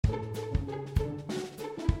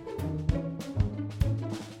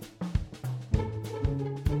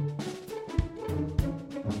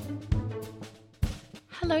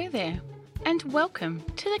Hello there, and welcome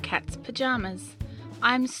to the Cat's Pyjamas.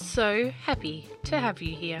 I'm so happy to have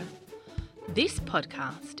you here. This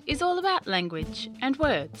podcast is all about language and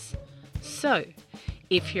words. So,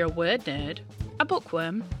 if you're a word nerd, a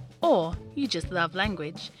bookworm, or you just love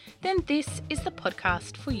language, then this is the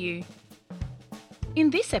podcast for you.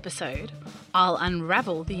 In this episode, I'll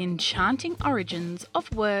unravel the enchanting origins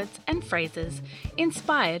of words and phrases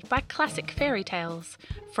inspired by classic fairy tales,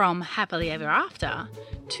 from Happily Ever After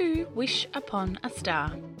to Wish Upon a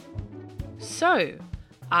Star. So,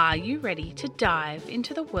 are you ready to dive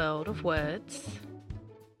into the world of words?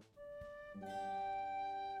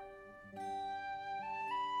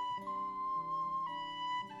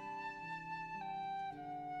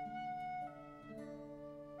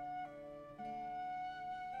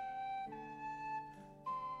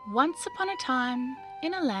 Once upon a time,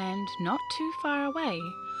 in a land not too far away,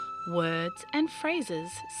 words and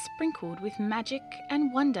phrases sprinkled with magic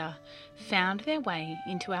and wonder found their way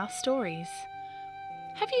into our stories.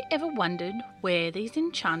 Have you ever wondered where these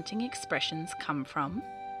enchanting expressions come from?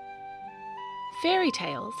 Fairy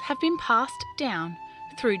tales have been passed down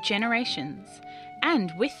through generations,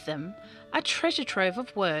 and with them, a treasure trove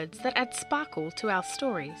of words that add sparkle to our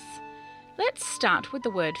stories. Let's start with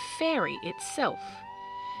the word fairy itself.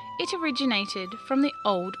 It originated from the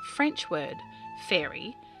old French word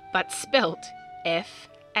fairy, but spelt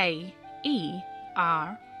F-A-E-R-I-E,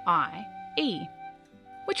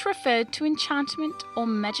 which referred to enchantment or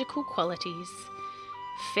magical qualities.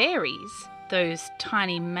 Fairies, those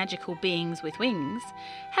tiny magical beings with wings,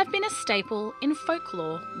 have been a staple in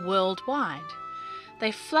folklore worldwide.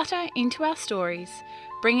 They flutter into our stories,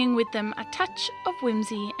 bringing with them a touch of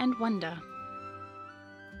whimsy and wonder.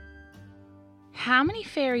 How many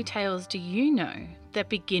fairy tales do you know that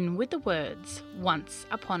begin with the words "once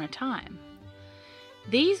upon a time"?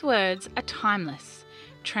 These words are timeless,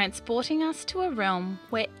 transporting us to a realm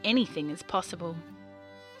where anything is possible.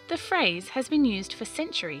 The phrase has been used for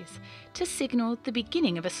centuries to signal the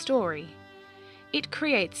beginning of a story. It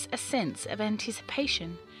creates a sense of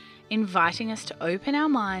anticipation, inviting us to open our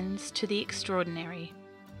minds to the extraordinary.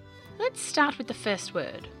 Let's start with the first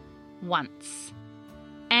word, once.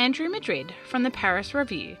 Andrew Madrid from the Paris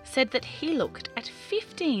Review said that he looked at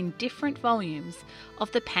 15 different volumes of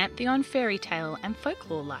the Pantheon Fairy Tale and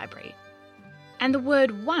Folklore Library. And the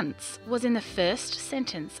word once was in the first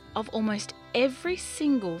sentence of almost every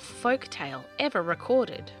single folk tale ever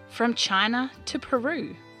recorded, from China to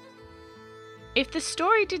Peru. If the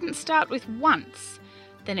story didn't start with once,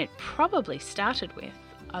 then it probably started with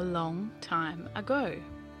a long time ago.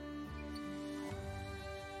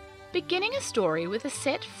 Beginning a story with a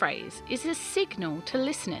set phrase is a signal to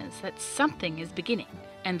listeners that something is beginning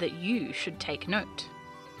and that you should take note.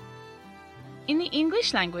 In the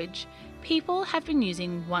English language, people have been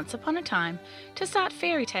using once upon a time to start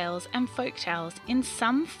fairy tales and folk tales in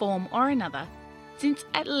some form or another since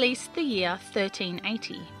at least the year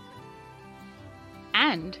 1380.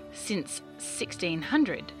 And since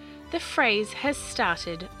 1600, the phrase has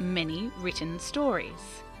started many written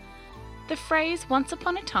stories. The phrase once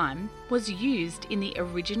upon a time was used in the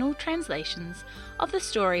original translations of the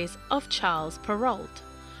stories of Charles Perrault,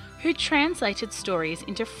 who translated stories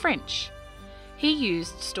into French. He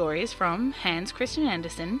used stories from Hans Christian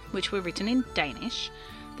Andersen, which were written in Danish,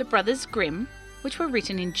 the Brothers Grimm, which were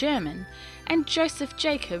written in German, and Joseph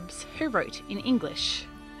Jacobs, who wrote in English.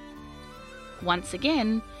 Once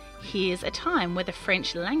again, here's a time where the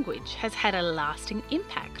French language has had a lasting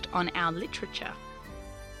impact on our literature.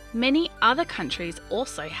 Many other countries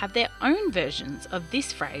also have their own versions of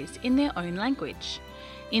this phrase in their own language.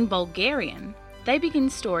 In Bulgarian, they begin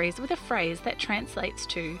stories with a phrase that translates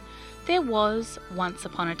to "there was once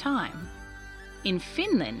upon a time." In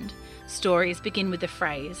Finland, stories begin with the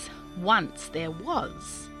phrase "once there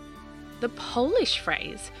was." The Polish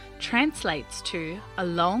phrase translates to "a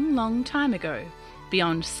long, long time ago,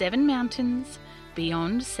 beyond 7 mountains,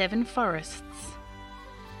 beyond 7 forests."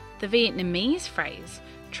 The Vietnamese phrase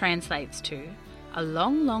translates to "a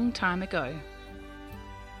long, long time ago."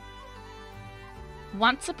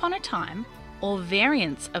 Once upon a time, or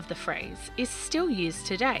variants of the phrase, is still used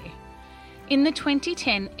today. In the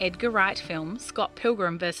 2010 Edgar Wright film Scott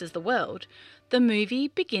Pilgrim vs. the World, the movie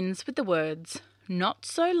begins with the words, "Not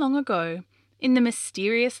so long ago, in the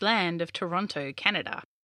mysterious land of Toronto, Canada."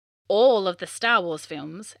 All of the Star Wars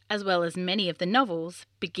films, as well as many of the novels,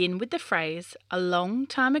 begin with the phrase, "a long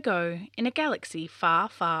time ago in a galaxy far,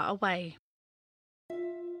 far away."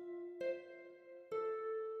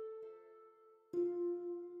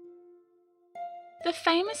 The The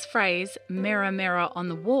famous phrase, "mirror, mirror on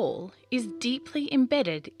the wall," is deeply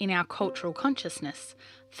embedded in our cultural consciousness,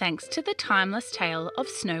 thanks to the timeless tale of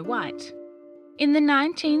Snow White. In the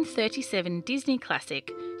 1937 Disney classic,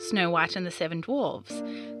 Snow White and the Seven Dwarfs,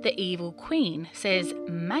 the evil queen says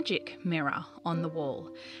 "magic mirror" on the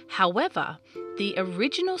wall. However, the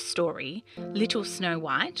original story, Little Snow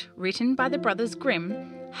White, written by the Brothers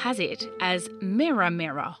Grimm, has it as "mirror,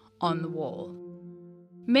 mirror on the wall."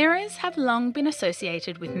 Mirrors have long been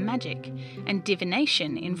associated with magic and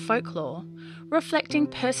divination in folklore, reflecting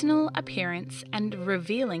personal appearance and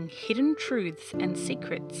revealing hidden truths and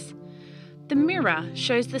secrets. The mirror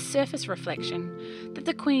shows the surface reflection that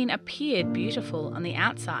the queen appeared beautiful on the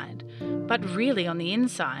outside, but really on the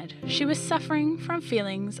inside she was suffering from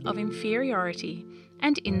feelings of inferiority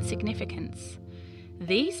and insignificance.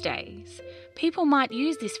 These days, people might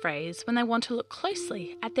use this phrase when they want to look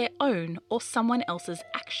closely at their own or someone else's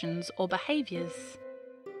actions or behaviours.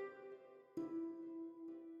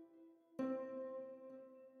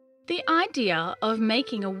 The idea of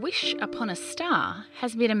making a wish upon a star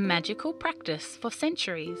has been a magical practice for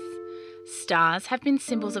centuries. Stars have been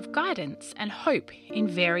symbols of guidance and hope in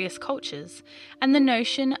various cultures, and the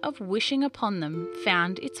notion of wishing upon them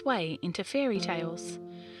found its way into fairy tales.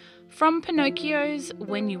 From Pinocchio's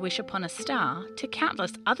 "When You Wish Upon a Star" to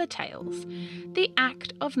countless other tales, the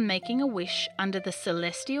act of making a wish under the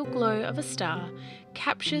celestial glow of a star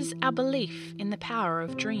captures our belief in the power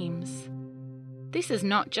of dreams. This is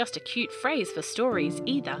not just a cute phrase for stories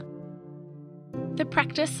either. The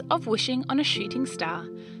practice of wishing on a shooting star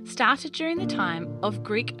started during the time of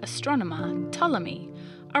Greek astronomer Ptolemy,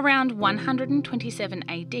 around 127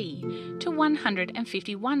 AD to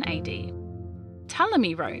 151 AD.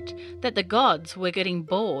 Ptolemy wrote that the gods were getting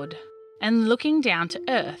bored and looking down to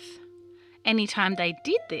Earth. Anytime they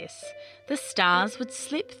did this, the stars would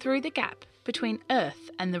slip through the gap between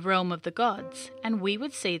Earth and the realm of the gods, and we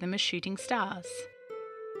would see them as shooting stars.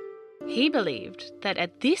 He believed that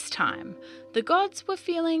at this time, the gods were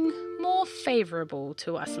feeling more favourable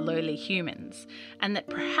to us lowly humans, and that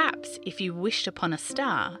perhaps if you wished upon a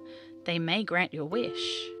star, they may grant your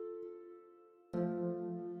wish.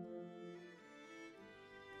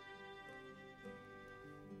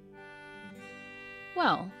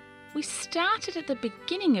 Well, we started at the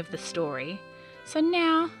beginning of the story, so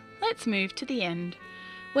now let's move to the end,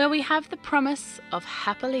 where we have the promise of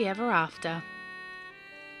happily ever after.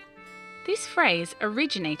 This phrase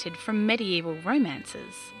originated from medieval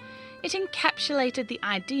romances. It encapsulated the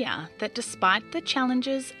idea that despite the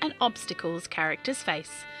challenges and obstacles characters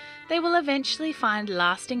face, they will eventually find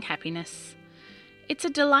lasting happiness. It's a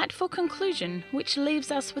delightful conclusion which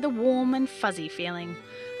leaves us with a warm and fuzzy feeling,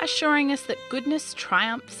 assuring us that goodness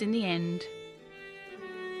triumphs in the end.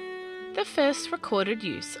 The first recorded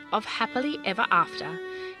use of happily ever after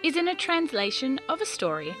is in a translation of a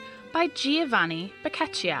story by Giovanni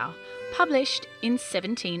Boccaccio, published in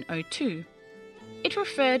 1702. It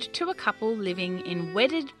referred to a couple living in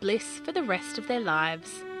wedded bliss for the rest of their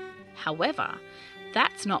lives. However,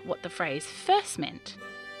 that's not what the phrase first meant.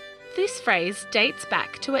 This phrase dates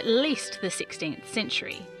back to at least the 16th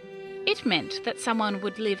century. It meant that someone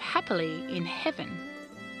would live happily in heaven.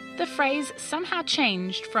 The phrase somehow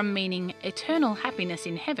changed from meaning eternal happiness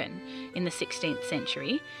in heaven in the 16th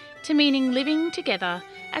century to meaning living together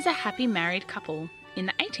as a happy married couple in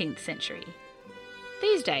the 18th century.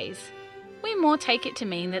 These days, we more take it to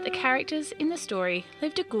mean that the characters in the story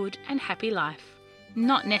lived a good and happy life,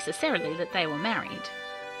 not necessarily that they were married.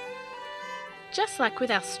 Just like with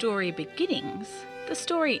our story beginnings, the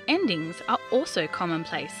story endings are also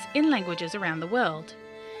commonplace in languages around the world.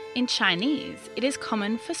 In Chinese, it is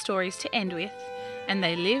common for stories to end with, "and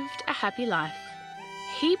they lived a happy life."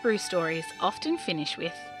 Hebrew stories often finish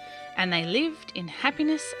with, "and they lived in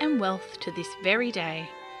happiness and wealth to this very day."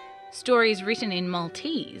 Stories written in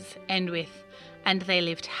Maltese end with, "and they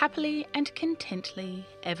lived happily and contently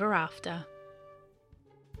ever after."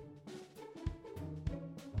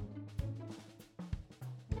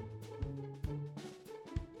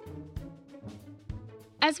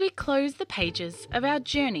 As we close the pages of our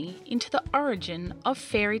journey into the origin of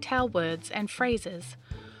fairy tale words and phrases,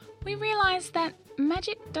 we realise that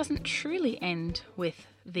magic doesn't truly end with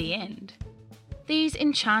the end. These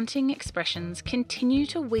enchanting expressions continue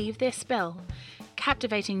to weave their spell,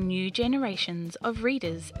 captivating new generations of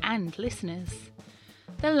readers and listeners.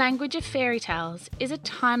 The language of fairy tales is a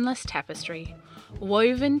timeless tapestry,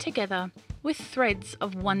 woven together with threads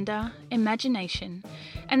of wonder, imagination,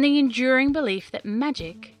 and the enduring belief that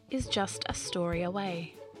magic is just a story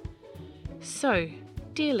away. So,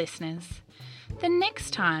 dear listeners, the next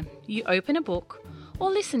time you open a book or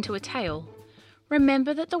listen to a tale,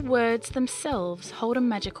 remember that the words themselves hold a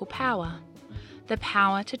magical power, the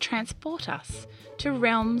power to transport us to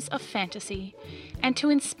realms of fantasy and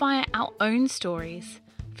to inspire our own stories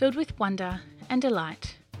filled with wonder and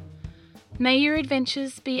delight. May your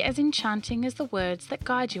adventures be as enchanting as the words that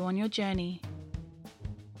guide you on your journey.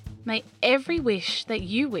 May every wish that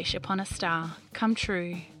you wish upon a star come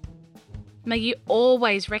true. May you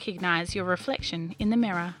always recognise your reflection in the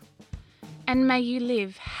mirror. And may you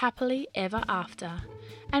live happily ever after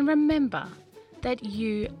and remember that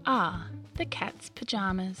you are the cat's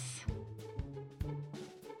pyjamas.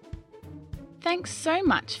 Thanks so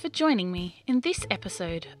much for joining me in this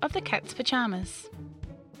episode of The Cat's Pyjamas.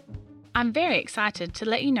 I'm very excited to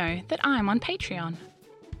let you know that I'm on Patreon.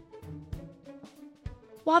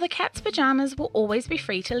 While The Cat's Pyjamas will always be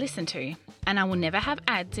free to listen to, and I will never have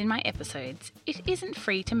ads in my episodes, it isn't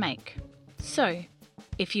free to make. So,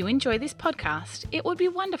 if you enjoy this podcast, it would be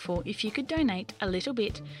wonderful if you could donate a little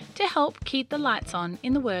bit to help keep the lights on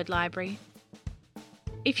in the word library.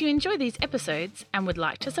 If you enjoy these episodes and would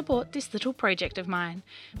like to support this little project of mine,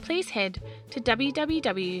 please head to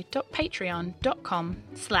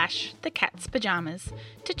www.patreon.com/thecatspyjamas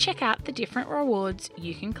to check out the different rewards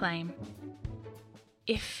you can claim.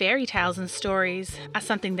 If fairy tales and stories are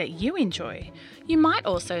something that you enjoy, you might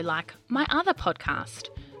also like my other podcast,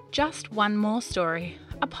 Just One More Story,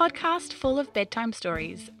 a podcast full of bedtime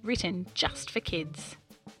stories written just for kids.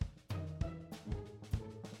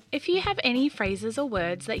 If you have any phrases or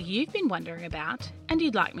words that you've been wondering about and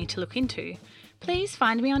you'd like me to look into, please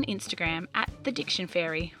find me on Instagram at The Diction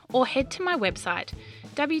Fairy or head to my website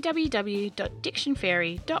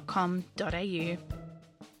www.dictionfairy.com.au.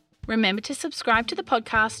 Remember to subscribe to the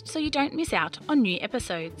podcast so you don't miss out on new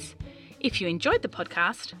episodes. If you enjoyed the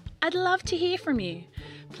podcast, I'd love to hear from you.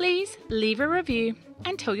 Please leave a review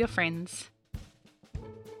and tell your friends.